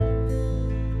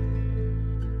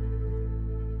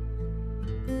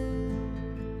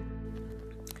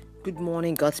Good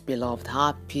morning, God's beloved.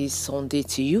 Happy Sunday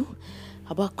to you.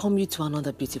 I welcome you to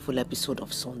another beautiful episode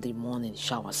of Sunday Morning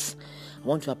Showers. I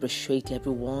want to appreciate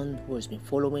everyone who has been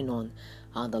following on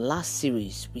the last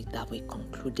series that we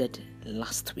concluded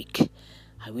last week.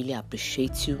 I really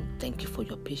appreciate you. Thank you for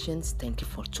your patience. Thank you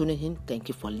for tuning in. Thank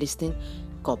you for listening.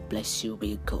 God bless you.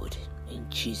 Be good. In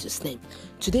Jesus' name.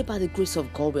 Today, by the grace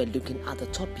of God, we're looking at the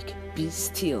topic, Be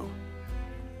Still.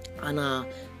 And our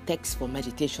text for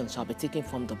meditation shall be taken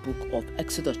from the book of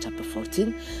Exodus chapter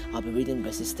 14. I'll be reading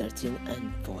verses 13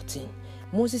 and 14.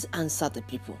 Moses answered the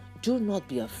people, "Do not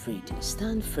be afraid.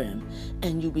 Stand firm,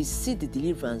 and you will see the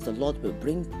deliverance the Lord will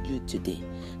bring you today.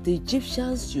 The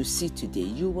Egyptians you see today,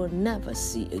 you will never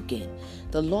see again.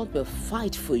 The Lord will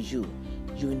fight for you.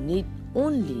 You need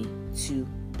only to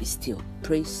be still."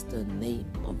 Praise the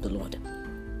name of the Lord.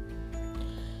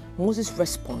 Moses'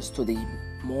 response to the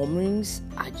murmurings,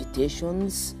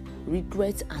 agitations,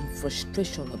 regret, and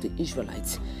frustration of the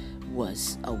Israelites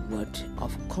was a word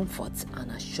of comfort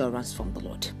and assurance from the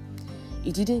Lord.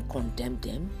 He didn't condemn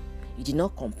them. He did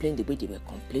not complain the way they were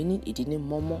complaining. He didn't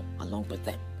murmur along with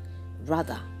them.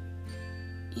 Rather,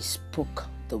 he spoke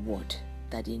the word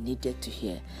that they needed to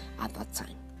hear at that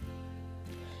time.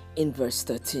 In verse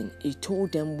 13, he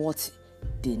told them what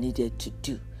they needed to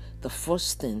do. The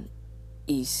first thing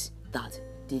is that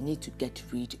they need to get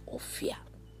rid of fear.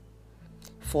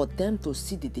 For them to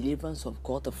see the deliverance of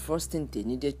God, the first thing they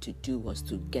needed to do was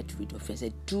to get rid of fear. He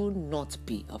said, "Do not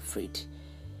be afraid."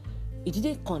 He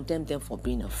didn't condemn them for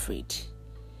being afraid.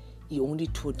 He only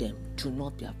told them, "Do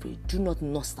not be afraid. Do not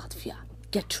nurse that fear.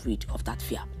 Get rid of that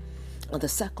fear." And the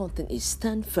second thing is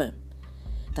stand firm.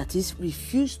 That is,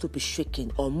 refuse to be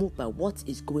shaken or moved by what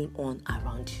is going on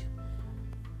around you.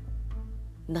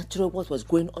 Naturally, what was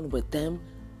going on with them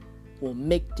will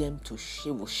make them to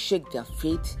shake their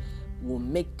faith, will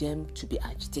make them to be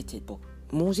agitated. But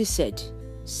Moses said,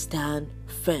 "Stand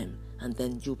firm, and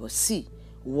then you will see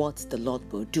what the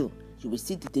Lord will do. You will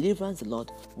see the deliverance the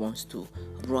Lord wants to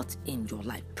brought in your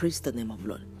life." Praise the name of the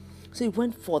Lord. So he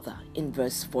went further in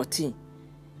verse 14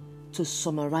 to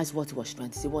summarize what he was trying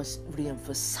to say. He was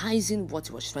re-emphasizing what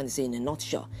he was trying to say in a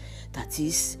nutshell. That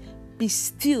is, be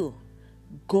still.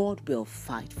 God will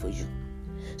fight for you.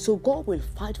 So God will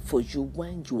fight for you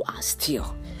when you are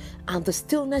still. And the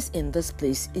stillness in this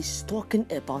place is talking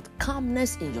about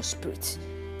calmness in your spirit,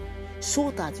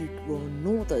 so that you will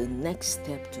know the next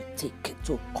step to take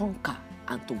to conquer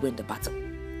and to win the battle.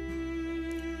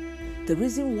 The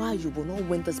reason why you will not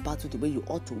win this battle the way you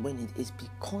ought to win it is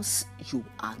because you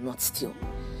are not still.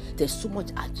 There's so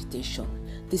much agitation.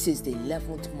 This is the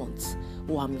 11th month.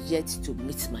 Oh, I'm yet to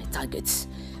meet my targets.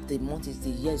 The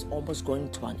year is almost going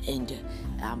to an end.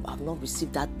 I've not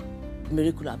received that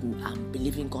miracle I'm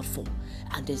believing God for.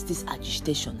 And there's this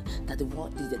agitation that the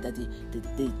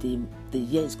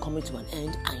year is coming to an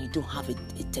end and you don't have a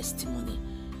testimony.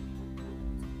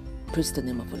 Praise the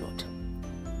name of the Lord.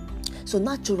 So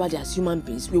naturally, as human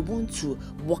beings, we want to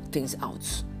work things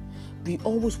out. We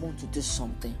always want to do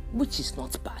something, which is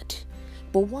not bad.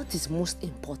 But what is most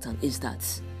important is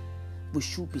that we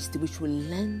should be still. We should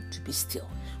learn to be still.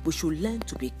 We should learn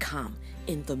to be calm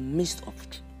in the midst of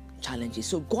challenges.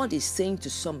 So God is saying to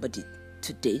somebody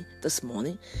today, this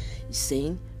morning, He's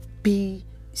saying, "Be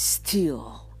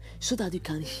still," so that you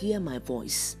can hear my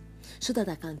voice, so that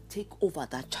I can take over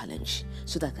that challenge,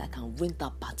 so that I can win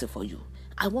that battle for you.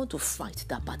 I want to fight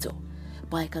that battle,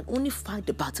 but I can only fight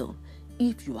the battle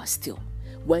if you are still.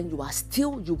 When you are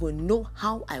still, you will know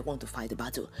how I want to fight the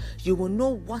battle. You will know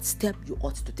what step you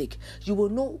ought to take. You will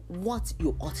know what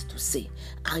you ought to say.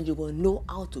 And you will know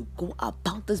how to go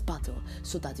about this battle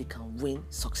so that you can win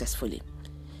successfully.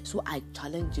 So I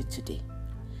challenge you today,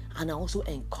 and I also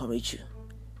encourage you,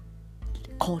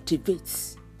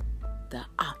 cultivate the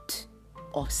art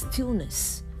of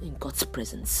stillness in God's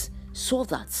presence so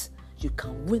that you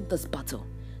can win this battle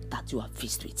that you are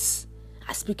faced with.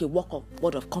 I speak a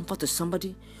word of comfort to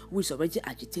somebody who is already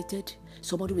agitated,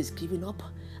 somebody who is giving up.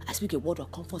 I speak a word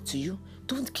of comfort to you.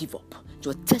 Don't give up.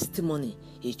 Your testimony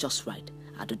is just right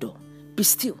at the door. Be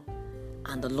still,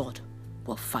 and the Lord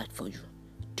will fight for you.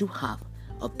 Do have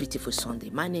a beautiful Sunday.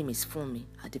 My name is Funmi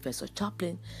Adefeso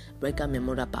Chaplain, Brega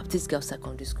Memorial Baptist Girls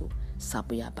Secondary School,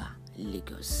 Sabuyaba,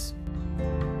 Lagos.